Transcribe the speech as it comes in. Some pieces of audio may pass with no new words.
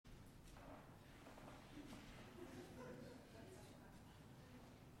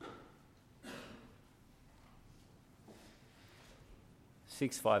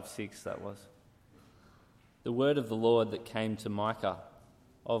6:5-6 that was. The word of the Lord that came to Micah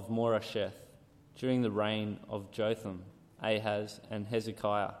of Morasheth during the reign of Jotham, Ahaz, and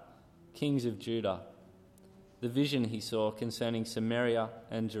Hezekiah, kings of Judah, the vision he saw concerning Samaria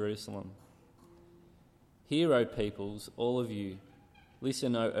and Jerusalem. Hear, O peoples, all of you,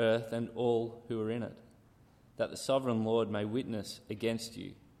 listen, O earth, and all who are in it, that the sovereign Lord may witness against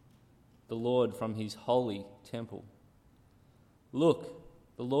you, the Lord from his holy temple. Look,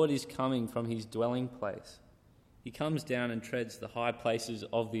 the Lord is coming from his dwelling place. He comes down and treads the high places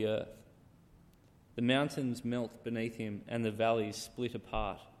of the earth. The mountains melt beneath him, and the valleys split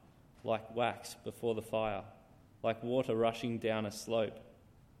apart, like wax before the fire, like water rushing down a slope.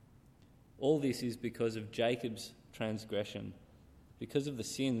 All this is because of Jacob's transgression, because of the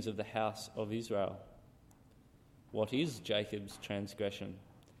sins of the house of Israel. What is Jacob's transgression?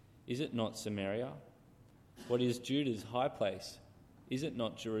 Is it not Samaria? What is Judah's high place? Is it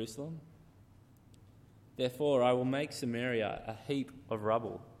not Jerusalem? Therefore I will make Samaria a heap of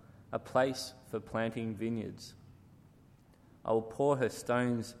rubble, a place for planting vineyards. I will pour her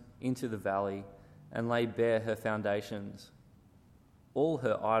stones into the valley and lay bare her foundations. All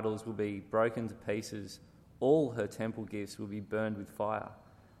her idols will be broken to pieces. All her temple gifts will be burned with fire.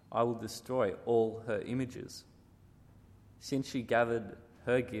 I will destroy all her images. Since she gathered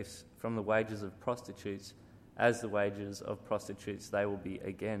her gifts from the wages of prostitutes, as the wages of prostitutes they will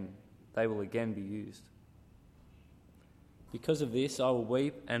again be used. Because of this I will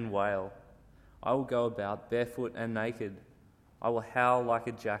weep and wail. I will go about barefoot and naked. I will howl like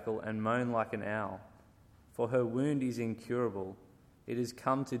a jackal and moan like an owl. For her wound is incurable. It has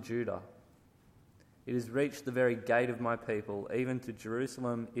come to Judah. It has reached the very gate of my people, even to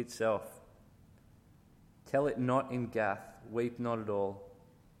Jerusalem itself. Tell it not in Gath, weep not at all.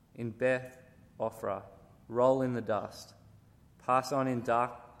 In Beth Ophrah, roll in the dust. Pass on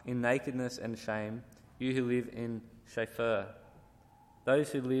in nakedness and shame, you who live in Shapher. Those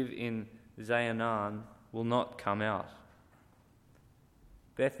who live in Zayanan will not come out.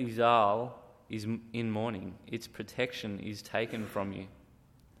 Beth Izal is in mourning. Its protection is taken from you.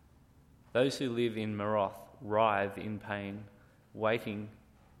 Those who live in Maroth writhe in pain, waiting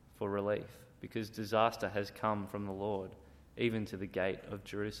for relief, because disaster has come from the Lord, even to the gate of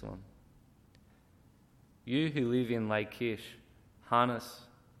Jerusalem. You who live in Lachish, harness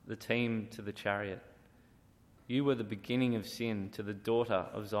the team to the chariot. You were the beginning of sin to the daughter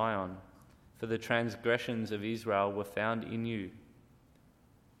of Zion, for the transgressions of Israel were found in you.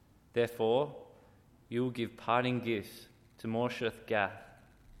 Therefore, you will give parting gifts to Moresheth Gath.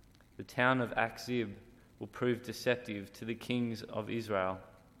 The town of Akzib will prove deceptive to the kings of Israel.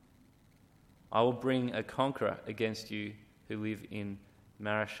 I will bring a conqueror against you who live in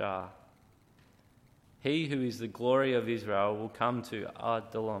Marashah. He who is the glory of Israel will come to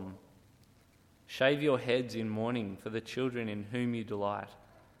Adullam. Shave your heads in mourning for the children in whom you delight.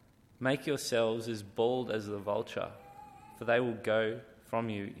 Make yourselves as bald as the vulture, for they will go from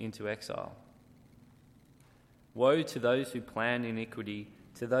you into exile. Woe to those who plan iniquity,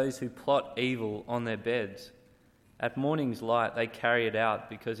 to those who plot evil on their beds. At morning's light they carry it out,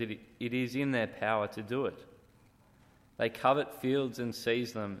 because it is in their power to do it. They covet fields and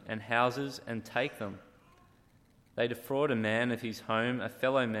seize them, and houses and take them. They defraud a man of his home, a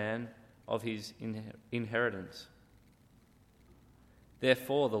fellow man of his inheritance.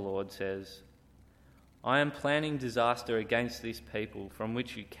 Therefore, the Lord says, I am planning disaster against this people from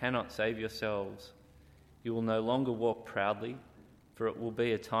which you cannot save yourselves. You will no longer walk proudly, for it will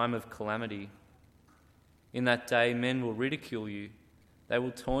be a time of calamity. In that day men will ridicule you. They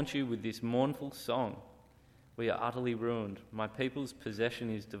will taunt you with this mournful song. We are utterly ruined. My people's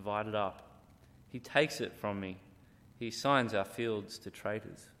possession is divided up. He takes it from me. He assigns our fields to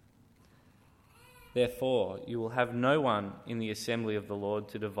traitors. Therefore, you will have no one in the assembly of the Lord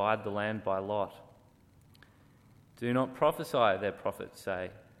to divide the land by lot. Do not prophesy, their prophets say.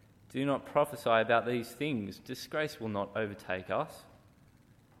 Do not prophesy about these things. Disgrace will not overtake us.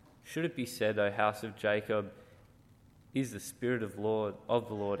 Should it be said, O house of Jacob, is the Spirit of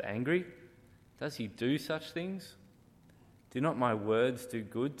the Lord angry? Does he do such things? Do not my words do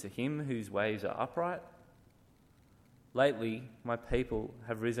good to him whose ways are upright? Lately, my people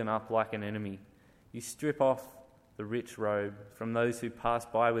have risen up like an enemy. You strip off the rich robe from those who pass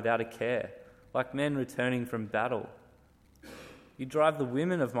by without a care, like men returning from battle. You drive the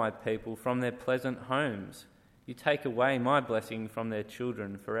women of my people from their pleasant homes. You take away my blessing from their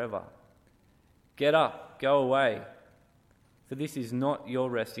children forever. Get up, go away, for this is not your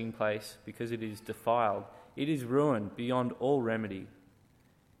resting place, because it is defiled. It is ruined beyond all remedy.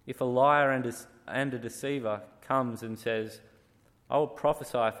 If a liar and a deceiver comes and says, I will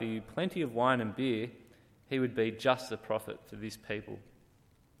prophesy for you plenty of wine and beer. He would be just a prophet for this people.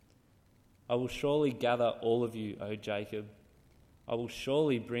 I will surely gather all of you, O Jacob. I will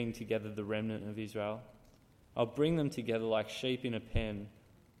surely bring together the remnant of Israel. I'll bring them together like sheep in a pen,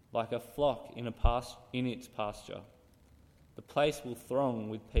 like a flock in its pasture. The place will throng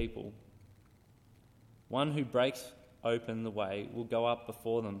with people. One who breaks open the way will go up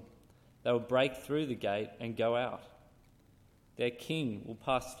before them. They will break through the gate and go out. Their king will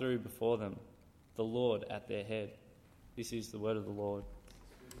pass through before them, the Lord at their head. This is the word of the Lord.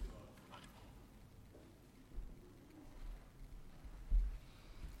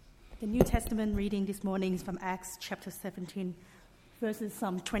 The New Testament reading this morning is from Acts chapter 17, verses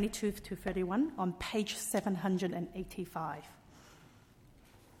 22 to 31 on page 785.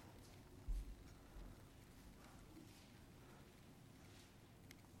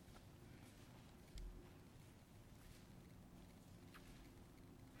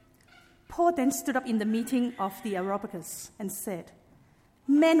 Paul then stood up in the meeting of the Areopagus and said,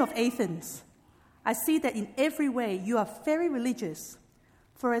 "Men of Athens, I see that in every way you are very religious.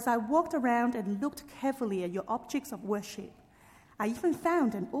 For as I walked around and looked carefully at your objects of worship, I even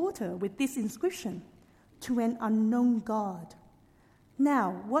found an altar with this inscription, 'To an unknown God.'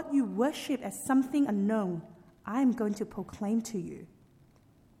 Now, what you worship as something unknown, I am going to proclaim to you.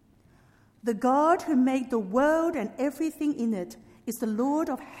 The God who made the world and everything in it is the Lord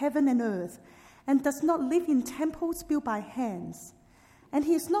of heaven and earth, and does not live in temples built by hands. And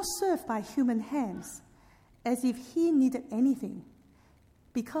he is not served by human hands, as if he needed anything,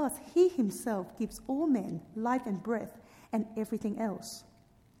 because he himself gives all men life and breath and everything else.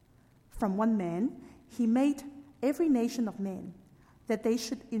 From one man he made every nation of men, that they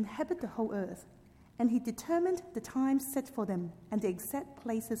should inhabit the whole earth, and he determined the times set for them and the exact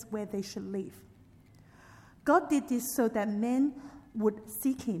places where they should live. God did this so that men would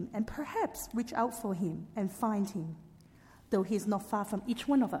seek him and perhaps reach out for him and find him, though he is not far from each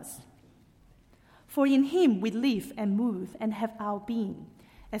one of us. For in him we live and move and have our being.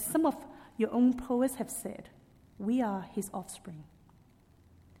 As some of your own poets have said, we are his offspring.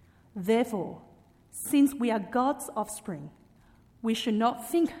 Therefore, since we are God's offspring, we should not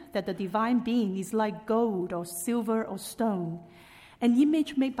think that the divine being is like gold or silver or stone, an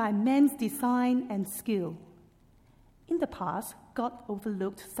image made by man's design and skill. In the past, God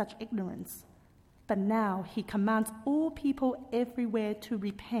overlooked such ignorance, but now he commands all people everywhere to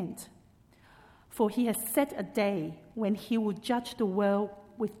repent. For he has set a day when he will judge the world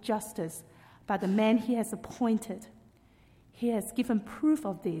with justice by the man he has appointed. He has given proof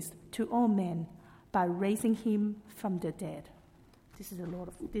of this to all men by raising him from the dead." This is the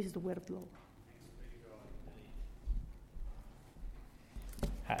word of the Lord.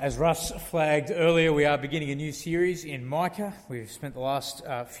 As Russ flagged earlier, we are beginning a new series in Micah. We've spent the last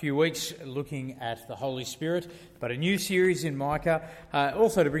few weeks looking at the Holy Spirit, but a new series in Micah.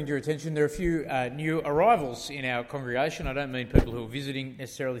 Also to bring to your attention, there are a few new arrivals in our congregation. I don't mean people who are visiting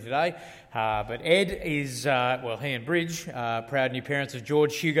necessarily today, but Ed is, he and Bridge, proud new parents of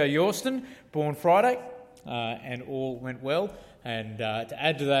George Hugo Yorston, born Friday, and all went well. And to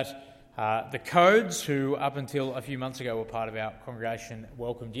add to that, the Codes, who up until a few months ago were part of our congregation,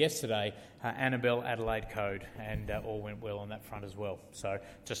 welcomed yesterday Annabelle Adelaide Code, and all went well on that front as well. So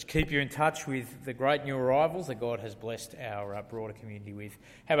just keep you in touch with the great new arrivals that God has blessed our broader community with.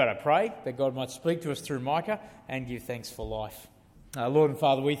 How about I pray that God might speak to us through Micah and give thanks for life. Lord and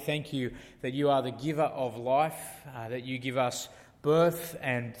Father, we thank you that you are the giver of life, that you give us birth,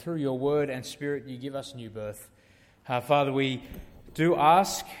 and through your word and spirit you give us new birth. Father, we do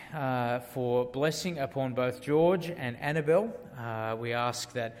ask for blessing upon both George and Annabelle. We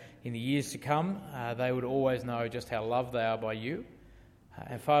ask that in the years to come they would always know just how loved they are by you.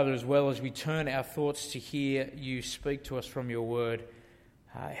 And Father, as well as we turn our thoughts to hear you speak to us from your word,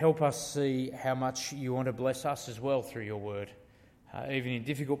 help us see how much you want to bless us as well through your word. Even in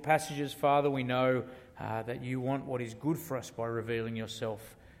difficult passages, Father, we know that you want what is good for us by revealing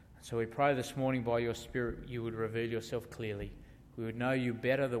yourself. So we pray this morning by your Spirit you would reveal yourself clearly. We would know you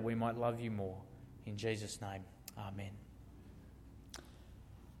better, that we might love you more. In Jesus' name, amen.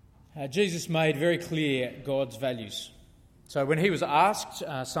 Jesus made very clear God's values. So when he was asked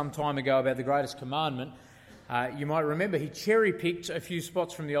some time ago about the greatest commandment, you might remember he cherry-picked a few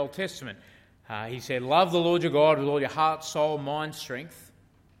spots from the Old Testament. He said, love the Lord your God with all your heart, soul, mind, strength.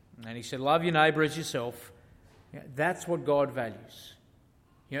 And he said, love your neighbour as yourself. That's what God values.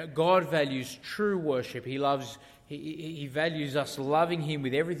 God values true worship. He values us loving him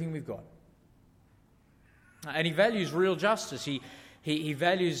with everything we've got. And he values real justice. He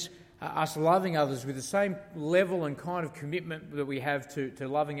values us loving others with the same level and kind of commitment that we have to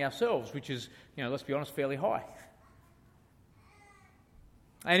loving ourselves, which is, let's be honest, fairly high.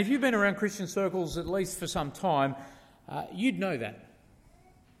 And if you've been around Christian circles at least for some time, you'd know that.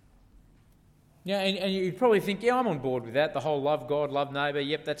 Yeah, and you'd probably think, I'm on board with that, the whole love God, love neighbour,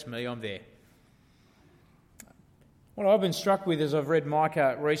 yep, that's me, I'm there. What I've been struck with as I've read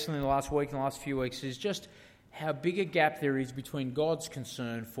Micah recently in the last week and the last few weeks is just how big a gap there is between God's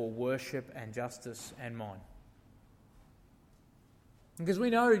concern for worship and justice and mine. Because we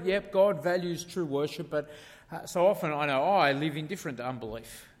know, God values true worship, but so often I know I live indifferent to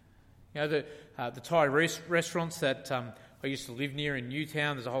unbelief. The Thai restaurants that I used to live near in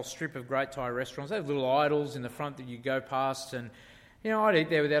Newtown, there's a whole strip of great Thai restaurants. They have little idols in the front that you go past, and I'd eat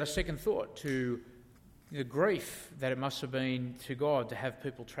there without a second thought to the grief that it must have been to God to have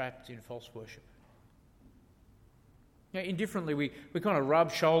people trapped in false worship. Indifferently, we kind of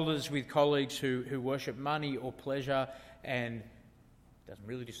rub shoulders with colleagues who worship money or pleasure, and it doesn't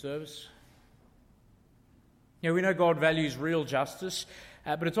really disturb us. We know God values real justice,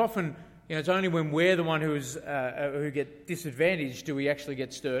 but it's often, it's only when we're the one who get disadvantaged do we actually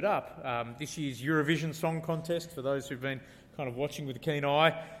get stirred up. This year's Eurovision Song Contest, for those who've been kind of watching with a keen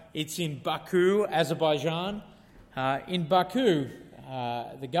eye, it's in Baku, Azerbaijan. In Baku,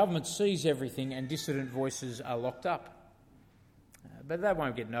 the government sees everything and dissident voices are locked up. But that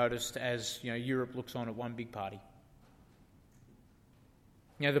won't get noticed as Europe looks on at one big party.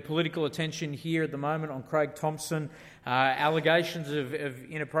 The political attention here at the moment on Craig Thompson, allegations of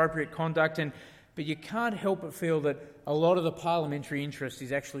inappropriate conduct, but you can't help but feel that a lot of the parliamentary interest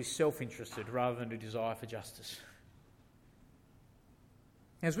is actually self-interested rather than a desire for justice.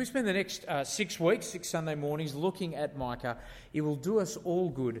 As we spend the next 6 weeks, 6 Sunday mornings, looking at Micah, it will do us all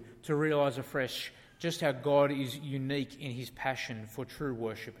good to realise afresh just how God is unique in his passion for true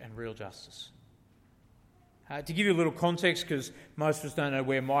worship and real justice. To give you a little context, because most of us don't know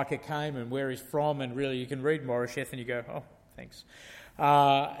where Micah came and where he's from, and really you can read Morasheth and you go, oh, thanks.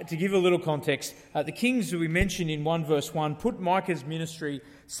 To give a little context, the kings that we mentioned in 1 verse 1 put Micah's ministry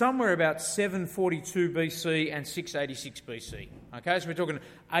somewhere about 742 BC and 686 BC. Okay, so we're talking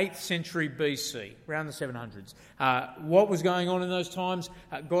 8th century BC, around the 700s. What was going on in those times?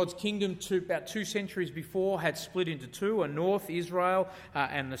 God's kingdom, about 2 centuries before, had split into two, a north Israel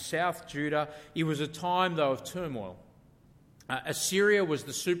and the south Judah. It was a time, though, of turmoil. Assyria was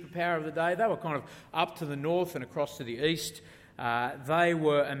the superpower of the day. They were kind of up to the north and across to the east. They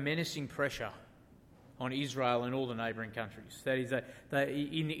were a menacing pressure on Israel and all the neighbouring countries. That is,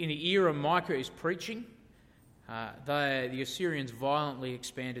 in the era Micah is preaching, the Assyrians violently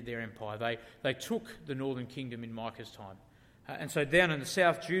expanded their empire. They took the northern kingdom in Micah's time. And so down in the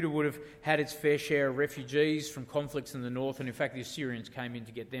south, Judah would have had its fair share of refugees from conflicts in the north, and in fact the Assyrians came in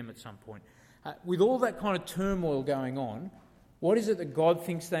to get them at some point. With all that kind of turmoil going on, what is it that God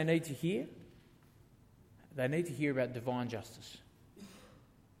thinks they need to hear? They need to hear about divine justice.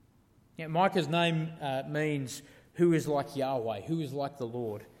 Micah's name means who is like Yahweh, who is like the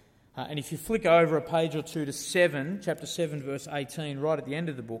Lord. And if you flick over a page or two to chapter 7, verse 18, right at the end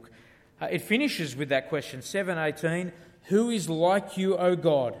of the book, it finishes with that question, 7:18, who is like you, O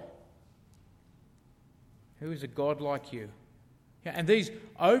God? Who is a God like you? And these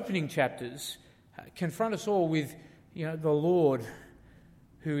opening chapters confront us all with, the Lord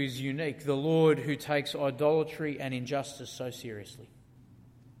who is unique, the Lord who takes idolatry and injustice so seriously.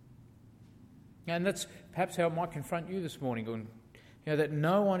 And that's perhaps how it might confront you this morning, that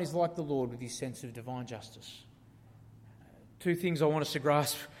no one is like the Lord with his sense of divine justice. Two things I want us to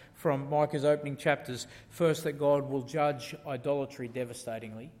grasp from Micah's opening chapters. First, that God will judge idolatry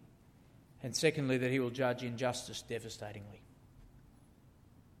devastatingly. And secondly, that he will judge injustice devastatingly.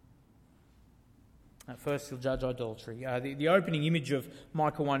 First, he'll judge idolatry. The opening image of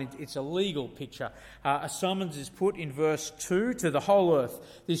Micah 1, it's a legal picture. A summons is put in verse 2 to the whole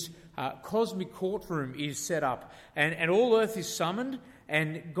earth. This cosmic courtroom is set up, and all earth is summoned,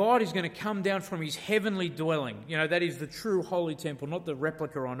 and God is going to come down from his heavenly dwelling. That is the true holy temple, not the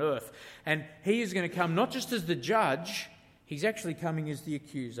replica on earth. And he is going to come not just as the judge, he's actually coming as the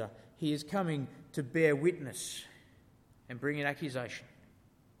accuser. He is coming to bear witness and bring an accusation.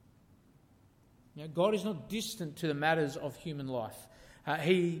 God is not distant to the matters of human life.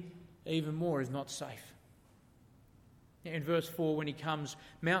 He, even more, is not safe. In verse 4, when he comes,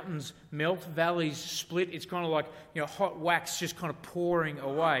 mountains melt, valleys split. It's kind of like hot wax just kind of pouring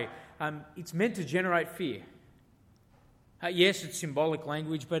away. It's meant to generate fear. Yes, it's symbolic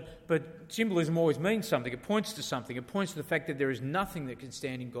language, but symbolism always means something. It points to something. It points to the fact that there is nothing that can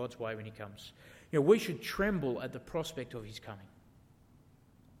stand in God's way when he comes. We should tremble at the prospect of his coming.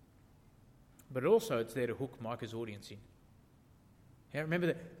 but also it's there to hook Micah's audience in. Remember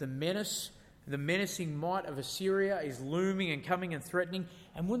that the menacing might of Assyria is looming and coming and threatening,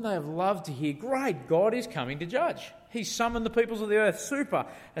 and wouldn't they have loved to hear, great, God is coming to judge. He summoned the peoples of the earth, super,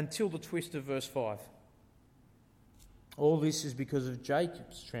 until the twist of verse 5. All this is because of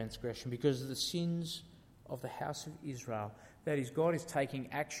Jacob's transgression, because of the sins of the house of Israel. That is, God is taking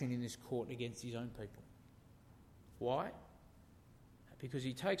action in this court against his own people. Why? Because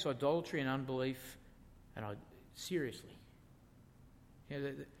he takes idolatry and unbelief seriously.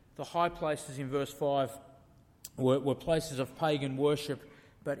 The high places in verse 5 were places of pagan worship,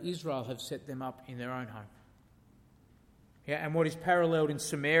 but Israel have set them up in their own home. And what is paralleled in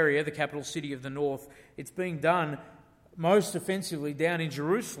Samaria, the capital city of the north, it's being done most offensively down in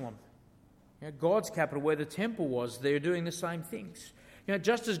Jerusalem, God's capital, where the temple was. They're doing the same things.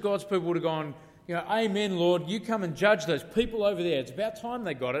 Just as God's people would have gone, amen, Lord, you come and judge those people over there. It's about time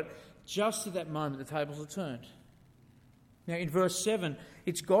they got it. Just at that moment, the tables are turned. Now, in verse 7,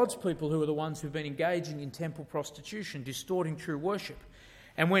 it's God's people who are the ones who've been engaging in temple prostitution, distorting true worship.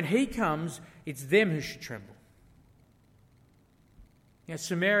 And when he comes, it's them who should tremble.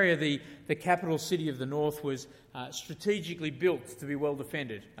 Samaria, the capital city of the north, was strategically built to be well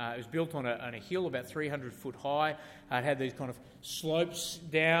defended. It was built on a hill about 300 foot high. It had these kind of slopes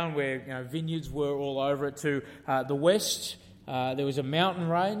down where vineyards were all over it. To the west, there was a mountain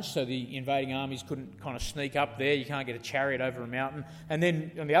range, so the invading armies couldn't kind of sneak up there. You can't get a chariot over a mountain. And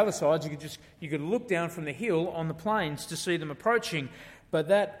then on the other side, you could look down from the hill on the plains to see them approaching. But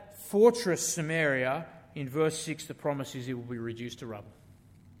that fortress Samaria, in verse 6, the promise is it will be reduced to rubble.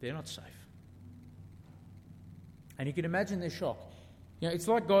 They're not safe. And you can imagine their shock. It's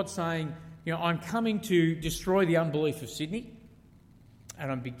like God saying, I'm coming to destroy the unbelief of Sydney,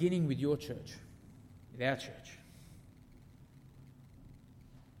 and I'm beginning with your church, with our church.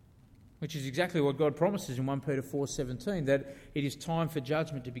 Which is exactly what God promises in 1 Peter 4:17, that it is time for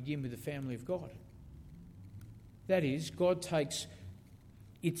judgment to begin with the family of God. That is, God takes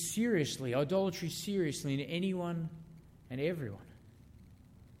it seriously, idolatry seriously, in anyone and everyone.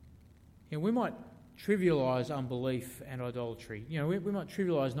 We might trivialise unbelief and idolatry. We might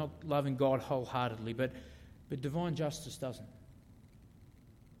trivialise not loving God wholeheartedly, but divine justice doesn't.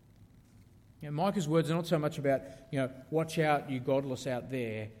 Micah's words are not so much about, watch out, you godless out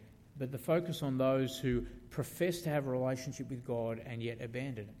there, but the focus on those who profess to have a relationship with God and yet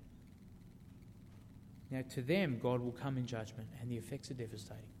abandon it. Now, to them, God will come in judgment, and the effects are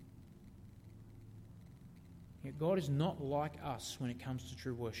devastating. God is not like us when it comes to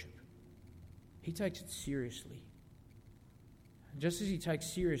true worship. He takes it seriously, just as he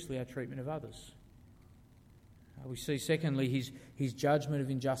takes seriously our treatment of others. We see, secondly, his judgment of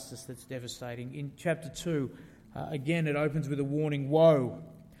injustice that's devastating. In chapter 2, again, it opens with a warning, woe.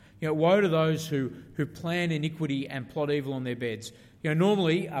 Woe to those who plan iniquity and plot evil on their beds.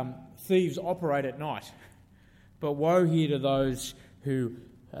 Normally, thieves operate at night, but woe here to those who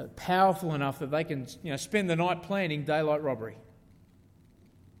are powerful enough that they can spend the night planning daylight robbery.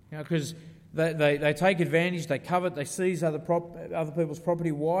 Because They take advantage, they covet, they seize other people's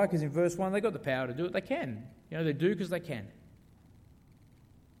property. Why? Because in verse 1, they've got the power to do it. They can. They do because they can.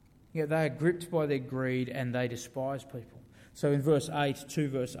 They are gripped by their greed and they despise people. So in verse 8,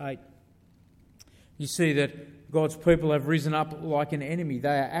 verse 8, you see that God's people have risen up like an enemy.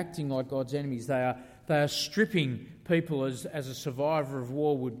 They are acting like God's enemies. They are stripping people as a survivor of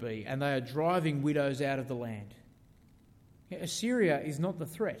war would be, and they are driving widows out of the land. Assyria is not the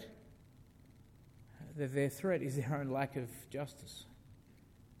threat. Their threat is their own lack of justice,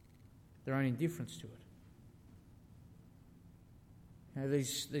 their own indifference to it.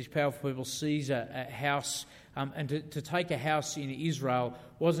 These powerful people seize a house, and to take a house in Israel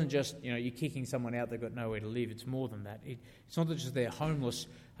wasn't just, you're kicking someone out, they've got nowhere to live. It's more than that. It's not that just they're homeless,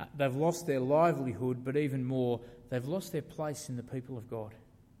 they've lost their livelihood, but even more, they've lost their place in the people of God.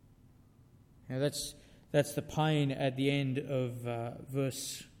 That's the pain at the end of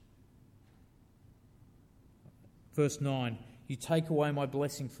verse 9, you take away my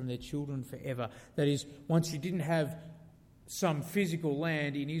blessing from their children forever. That is, once you didn't have some physical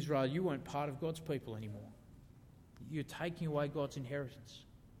land in Israel, you weren't part of God's people anymore. You're taking away God's inheritance.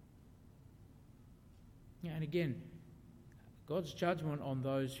 And again, God's judgment on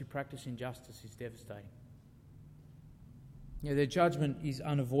those who practice injustice is devastating. Their judgment is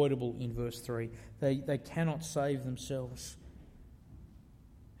unavoidable in verse 3. They cannot save themselves.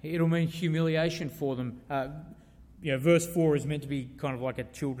 It'll mean humiliation for them. Verse 4 is meant to be kind of like a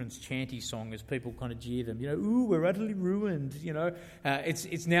children's chanty song as people kind of jeer them. Ooh, we're utterly ruined.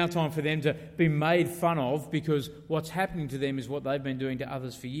 It's now time for them to be made fun of because what's happening to them is what they've been doing to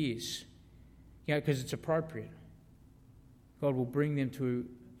others for years. because it's appropriate. God will bring them to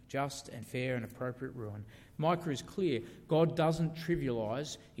just and fair and appropriate ruin. Micah is clear. God doesn't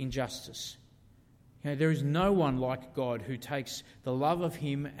trivialise injustice. There is no one like God who takes the love of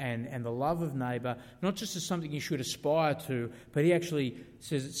him and the love of neighbour, not just as something you should aspire to, but he actually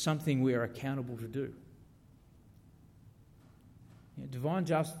says it's something we are accountable to do. Divine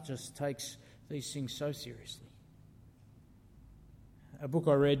justice takes these things so seriously. A book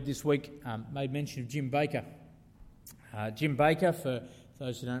I read this week made mention of Jim Baker. Jim Baker, for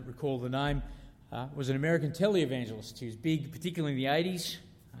those who don't recall the name, was an American televangelist. He was big, particularly in the 80s.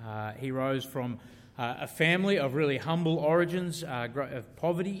 He rose from a family of really humble origins, of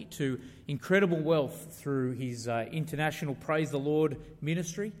poverty, to incredible wealth through his international Praise the Lord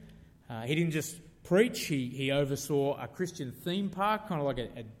ministry. He didn't just preach, he oversaw a Christian theme park, kind of like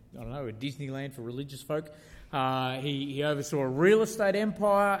a Disneyland for religious folk. He oversaw a real estate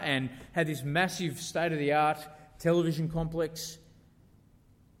empire and had this massive state-of-the-art television complex.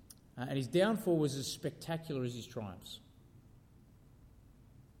 And his downfall was as spectacular as his triumphs.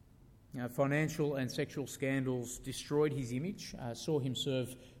 Financial and sexual scandals destroyed his image, saw him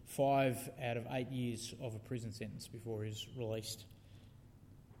serve 5 out of 8 years of a prison sentence before he was released.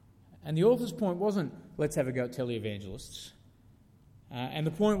 And the author's point wasn't, let's have a go at televangelists. And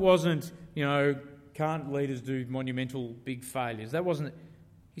the point wasn't, can't leaders do monumental big failures? That wasn't it.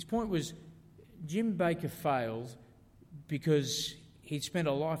 His point was, Jim Baker failed because he'd spent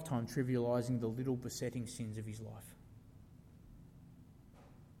a lifetime trivialising the little besetting sins of his life.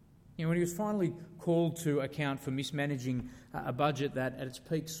 When he was finally called to account for mismanaging a budget that at its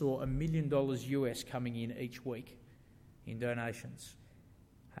peak saw $1 million US coming in each week in donations,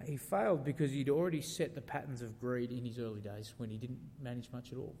 he failed because he'd already set the patterns of greed in his early days when he didn't manage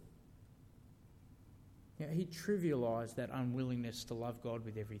much at all. He trivialised that unwillingness to love God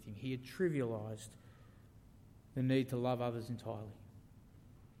with everything. He had trivialised the need to love others entirely.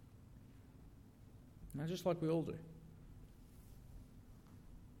 Now, just like we all do.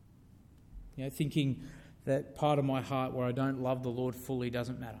 Thinking that part of my heart where I don't love the Lord fully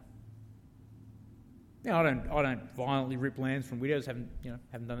doesn't matter. I don't violently rip lands from widows. Haven't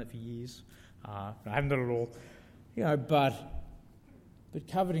done that for years. I haven't done it all. But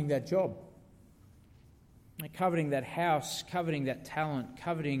coveting that job, coveting that house, coveting that talent,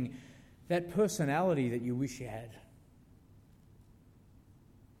 coveting that personality that you wish you had,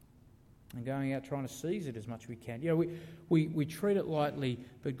 and going out trying to seize it as much as we can. We treat it lightly,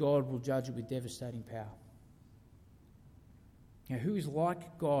 but God will judge it with devastating power. Who is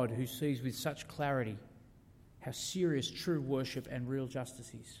like God who sees with such clarity how serious true worship and real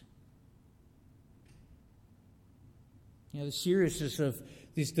justice is? The seriousness of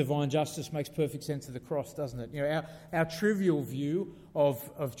this divine justice makes perfect sense of the cross, doesn't it? Our trivial view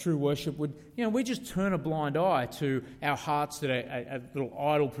of true worship would, we just turn a blind eye to our hearts that are little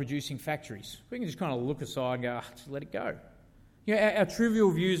idol-producing factories. We can just kind of look aside and go, just let it go. Our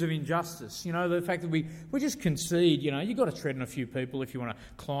trivial views of injustice, the fact that we just concede, you've got to tread on a few people if you want to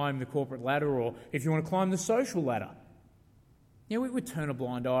climb the corporate ladder or if you want to climb the social ladder. We would turn a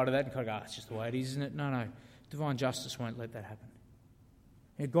blind eye to that and kind of go, it's just the way it is, isn't it? No. Divine justice won't let that happen.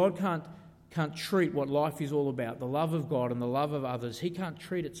 God can't treat what life is all about, the love of God and the love of others. He can't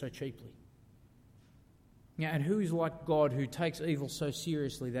treat it so cheaply. And who is like God who takes evil so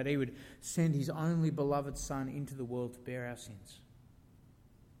seriously that he would send his only beloved Son into the world to bear our sins?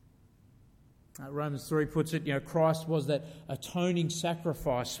 Romans 3 puts it, Christ was that atoning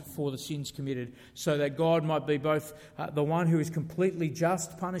sacrifice for the sins committed so that God might be both the one who is completely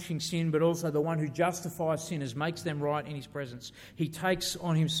just, punishing sin, but also the one who justifies sinners, makes them right in his presence. He takes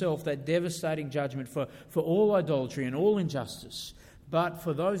on himself that devastating judgment for all idolatry and all injustice. But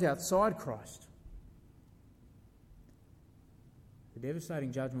for those outside Christ, the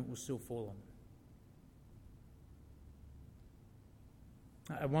devastating judgment will still fall on them.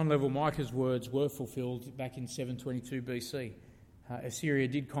 At one level, Micah's words were fulfilled back in 722 BC. Assyria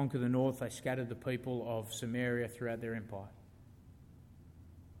did conquer the north. They scattered the people of Samaria throughout their empire.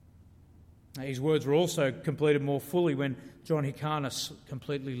 His words were also completed more fully when John Hyrcanus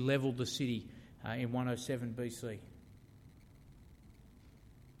completely levelled the city in 107 BC.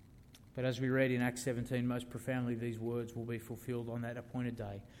 But as we read in Acts 17, most profoundly, these words will be fulfilled on that appointed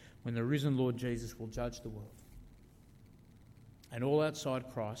day when the risen Lord Jesus will judge the world. And all outside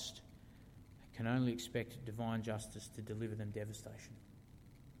Christ can only expect divine justice to deliver them devastation.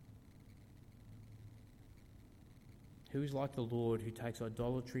 Who is like the Lord who takes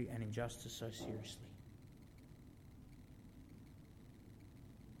idolatry and injustice so seriously?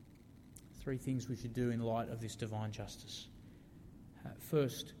 3 things we should do in light of this divine justice.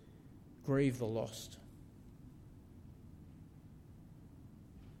 First, grieve the lost.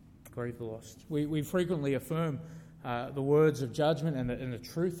 Grieve the lost. We frequently affirm the words of judgment and the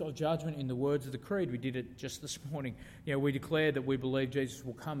truth of judgment in the words of the Creed. We did it just this morning. We declared that we believe Jesus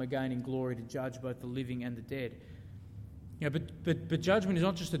will come again in glory to judge both the living and the dead. But judgment is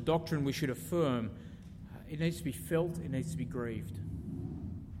not just a doctrine we should affirm. It needs to be felt. It needs to be grieved.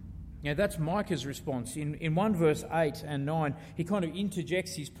 That's Micah's response. In 1 verse 8 and 9, he kind of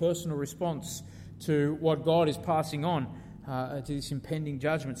interjects his personal response to what God is passing on to this impending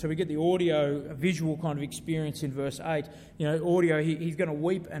judgment. So we get the audio-visual kind of experience in verse 8. Audio, he's going to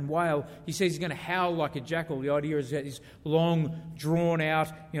weep and wail. He says he's going to howl like a jackal. The idea is that this long,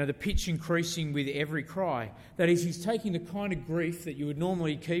 drawn-out, the pitch increasing with every cry. That is, he's taking the kind of grief that you would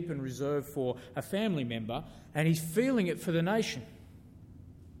normally keep and reserve for a family member, and he's feeling it for the nation.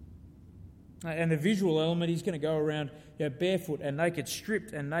 And the visual element, he's going to go around barefoot and naked,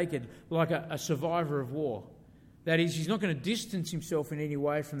 stripped and naked, like a survivor of war. That is, he's not going to distance himself in any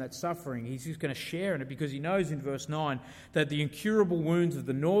way from that suffering. He's just going to share in it because he knows in verse 9 that the incurable wounds of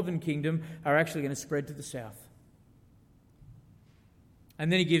the northern kingdom are actually going to spread to the south.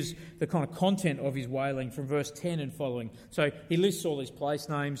 And then he gives the kind of content of his wailing from verse 10 and following. So he lists all these place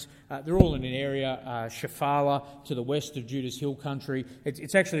names. They're all in an area, Shephalah, to the west of Judah's hill country.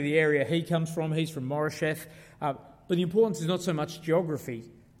 It's actually the area he comes from. He's from Moresheth. But the importance is not so much geography.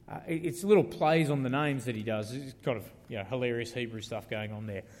 It's little plays on the names that he does. It's kind of hilarious Hebrew stuff going on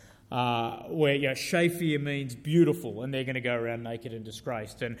there. Where Shaphir means beautiful, and they're going to go around naked and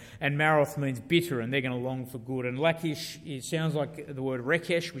disgraced. And Maroth means bitter, and they're going to long for good. And Lachish, it sounds like the word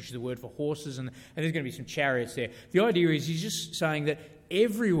Rekesh, which is the word for horses, and there's going to be some chariots there. The idea is he's just saying that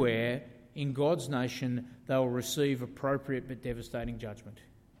everywhere in God's nation they will receive appropriate but devastating judgment.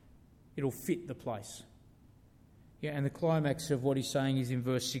 It'll fit the place. And the climax of what he's saying is in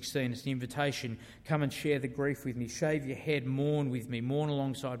verse 16. It's the invitation. Come and share the grief with me. Shave your head. Mourn with me. Mourn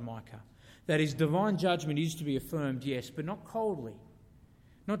alongside Micah. That is, divine judgment is to be affirmed, yes, but not coldly.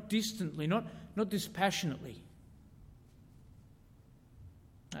 Not distantly. Not dispassionately.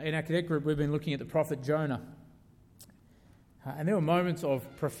 In our cadet group, we've been looking at the prophet Jonah. And there were moments of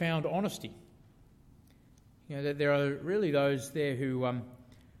profound honesty. That there are really those there who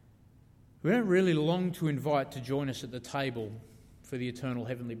we don't really long to invite to join us at the table for the eternal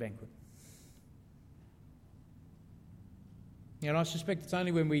heavenly banquet. And I suspect it's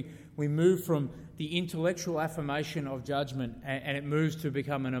only when we move from the intellectual affirmation of judgment and it moves to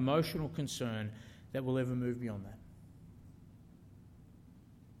become an emotional concern that we'll ever move beyond that.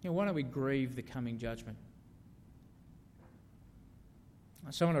 Why don't we grieve the coming judgment?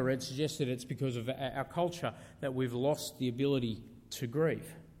 Someone I read suggested it's because of our culture that we've lost the ability to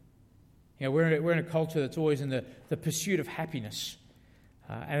grieve. We're in a culture that's always in the pursuit of happiness.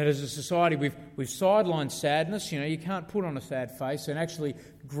 And as a society, we've sidelined sadness. You can't put on a sad face. And actually,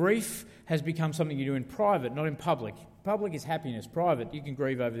 grief has become something you do in private, not in public. Public is happiness. Private, you can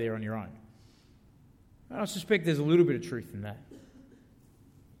grieve over there on your own. And I suspect there's a little bit of truth in that.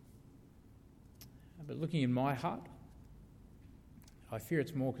 But looking in my heart, I fear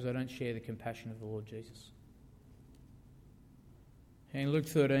it's more because I don't share the compassion of the Lord Jesus. And in Luke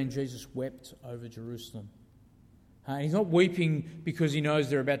 13, Jesus wept over Jerusalem. And he's not weeping because he knows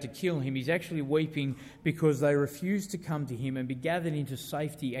they're about to kill him. He's actually weeping because they refuse to come to him and be gathered into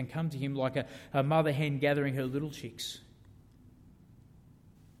safety and come to him like a mother hen gathering her little chicks.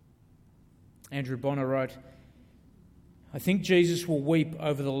 Andrew Bonner wrote, I think Jesus will weep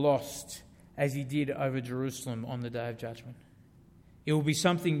over the lost as he did over Jerusalem on the day of judgment. It will be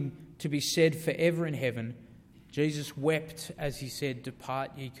something to be said forever in heaven. Jesus wept as he said,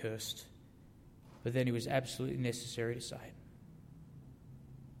 depart ye cursed. But then it was absolutely necessary to say it.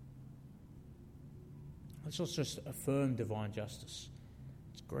 Let's not just affirm divine justice.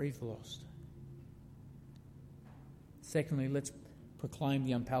 Let's grieve the lost. Secondly, let's proclaim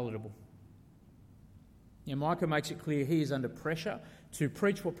the unpalatable. Micah makes it clear he is under pressure to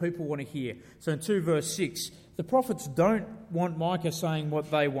preach what people want to hear. So in 2 verse 6, the prophets don't want Micah saying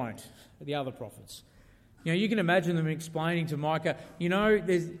what they won't, the other prophets. You can imagine them explaining to Micah,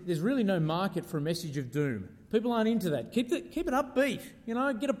 there's really no market for a message of doom. People aren't into that. Keep it upbeat.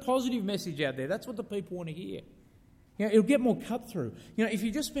 Get a positive message out there. That's what the people want to hear. It'll get more cut through. If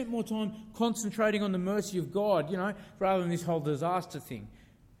you just spent more time concentrating on the mercy of God, rather than this whole disaster thing.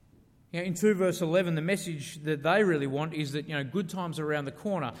 In 2 verse 11, the message that they really want is that, good times are around the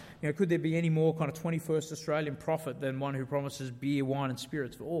corner. Could there be any more kind of 21st Australian prophet than one who promises beer, wine and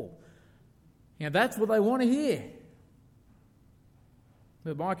spirits for all? That's what they want to hear.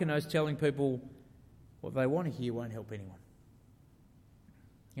 But Micah knows telling people what they want to hear won't help anyone.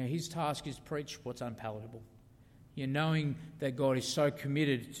 His task is to preach what's unpalatable. Knowing that God is so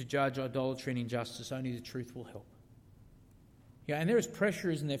committed to judge idolatry and injustice, only the truth will help. And there is pressure,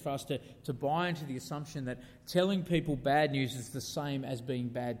 isn't there, for us to buy into the assumption that telling people bad news is the same as being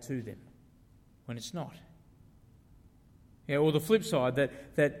bad to them, when it's not. Or the flip side,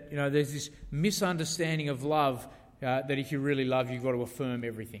 that there's this misunderstanding of love, that if you really love, you've got to affirm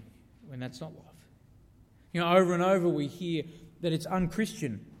everything, when that's not love. Over and over we hear that it's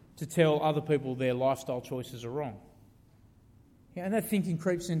unchristian to tell other people their lifestyle choices are wrong. And that thinking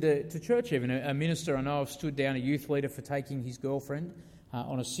creeps into church even. A minister I know of stood down a youth leader for taking his girlfriend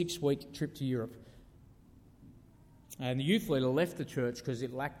on a 6-week trip to Europe. And the youth leader left the church because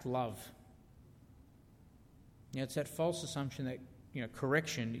it lacked love. It's that false assumption that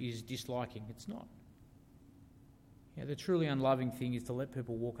correction is disliking. It's not. The truly unloving thing is to let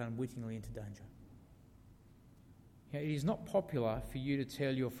people walk unwittingly into danger. It is not popular for you to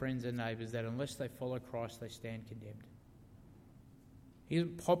tell your friends and neighbours that unless they follow Christ, they stand condemned. It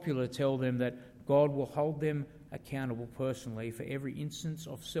isn't popular to tell them that God will hold them accountable personally for every instance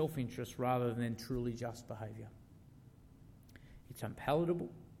of self-interest rather than truly just behaviour. It's unpalatable,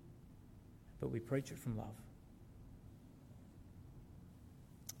 but we preach it from love.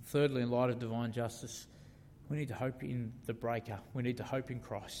 Thirdly, in light of divine justice, we need to hope in the breaker. We need to hope in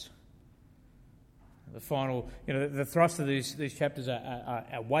Christ. The final, the thrust of these chapters are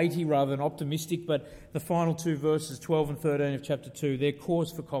weighty rather than optimistic, but the final 2 verses, 12 and 13 of chapter 2, they're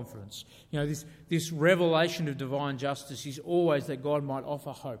cause for confidence. This revelation of divine justice is always that God might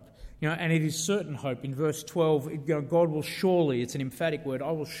offer hope. And it is certain hope. In verse 12, God will surely, it's an emphatic word,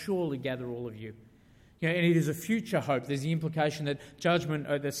 I will surely gather all of you. And it is a future hope. There's the implication that judgment,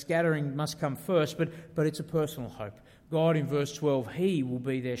 the scattering must come first, but it's a personal hope. God, in verse 12, He will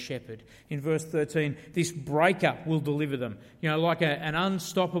be their shepherd. In verse 13, this breaker will deliver them. Like an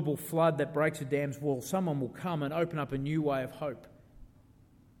unstoppable flood that breaks a dam's wall, someone will come and open up a new way of hope.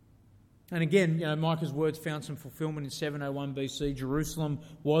 And again, Micah's words found some fulfillment in 701 BC. Jerusalem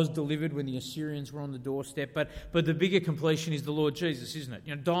was delivered when the Assyrians were on the doorstep. But the bigger completion is the Lord Jesus, isn't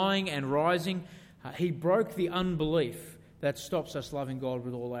it? Dying and rising, He broke the unbelief that stops us loving God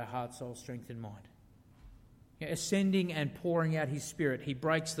with all our heart, soul, strength and mind. Ascending and pouring out His Spirit, He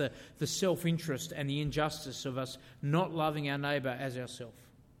breaks the self-interest and the injustice of us not loving our neighbour as ourselves.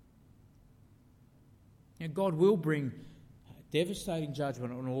 God will bring devastating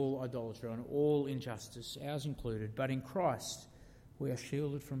judgment on all idolatry, on all injustice, ours included, but in Christ we are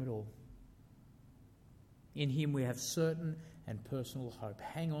shielded from it all. In Him we have certain and personal hope.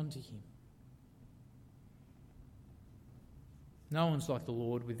 Hang on to Him. No one's like the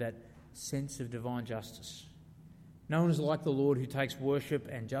Lord with that sense of divine justice. No one is like the Lord who takes worship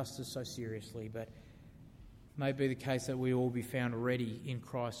and justice so seriously, but it may be the case that we all be found ready in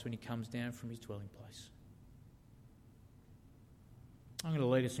Christ when He comes down from His dwelling place. I'm going to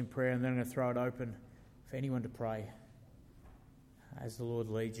lead us in prayer and then I'm going to throw it open for anyone to pray as the Lord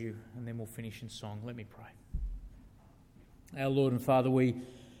leads you, and then we'll finish in song. Let me pray. Our Lord and Father, we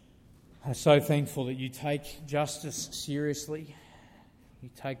are so thankful that You take justice seriously. You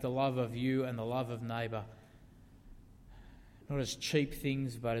take the love of You and the love of neighbour not as cheap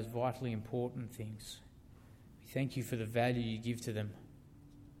things, but as vitally important things. We thank You for the value You give to them.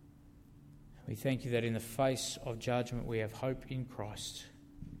 We thank You that in the face of judgment we have hope in Christ.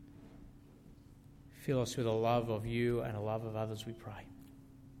 Fill us with a love of You and a love of others, we pray.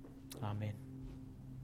 Amen.